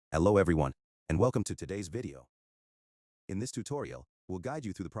Hello everyone, and welcome to today's video. In this tutorial, we'll guide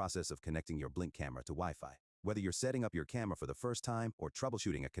you through the process of connecting your Blink camera to Wi-Fi. Whether you're setting up your camera for the first time or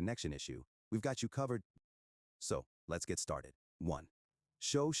troubleshooting a connection issue, we've got you covered. So, let's get started. 1.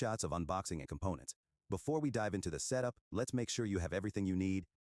 Show shots of unboxing and components. Before we dive into the setup, let's make sure you have everything you need.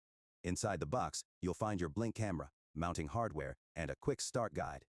 Inside the box, you'll find your Blink camera, mounting hardware, and a quick start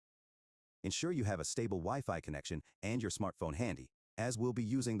guide. Ensure you have a stable Wi-Fi connection and your smartphone handy, as we'll be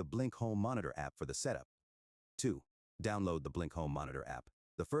using the Blink Home Monitor app for the setup. 2. Download the Blink Home Monitor app.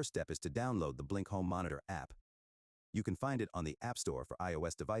 The first step is to download the Blink Home Monitor app. You can find it on the App Store for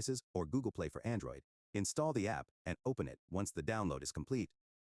iOS devices or Google Play for Android. Install the app and open it once the download is complete.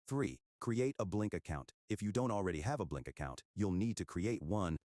 3. Create a Blink account. If you don't already have a Blink account, you'll need to create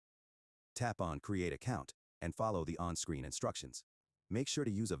one. Tap on Create Account and follow the on-screen instructions. Make sure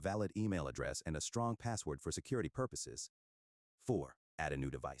to use a valid email address and a strong password for security purposes. 4. Add a new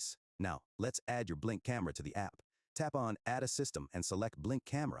device. Now, let's add your Blink camera to the app. Tap on Add a System and select Blink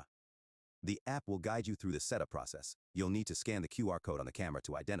Camera. The app will guide you through the setup process. You'll need to scan the QR code on the camera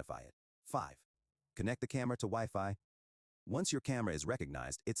to identify it. 5. Connect the camera to Wi-Fi. Once your camera is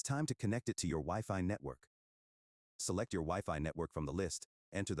recognized, it's time to connect it to your Wi-Fi network. Select your Wi-Fi network from the list,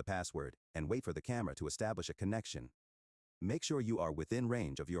 enter the password, and wait for the camera to establish a connection. Make sure you are within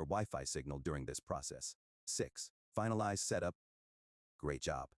range of your Wi-Fi signal during this process. 6. Finalize Setup. Great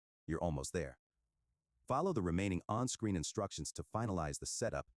job. You're almost there. Follow the remaining on-screen instructions to finalize the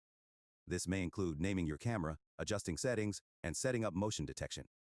setup. This may include naming your camera, adjusting settings, and setting up motion detection.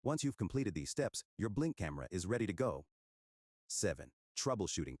 Once you've completed these steps, your Blink camera is ready to go. 7.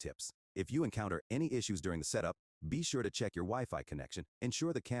 Troubleshooting tips. If you encounter any issues during the setup, be sure to check your Wi-Fi connection,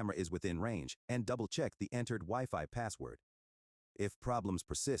 ensure the camera is within range, and double-check the entered Wi-Fi password. If problems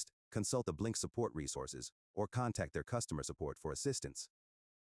persist, consult the Blink support resources or contact their customer support for assistance.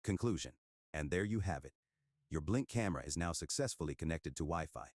 Conclusion. And there you have it. Your Blink camera is now successfully connected to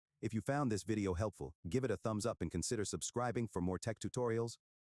Wi-Fi. If you found this video helpful, give it a thumbs up and consider subscribing for more tech tutorials.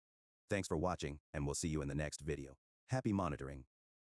 Thanks for watching, and we'll see you in the next video. Happy monitoring.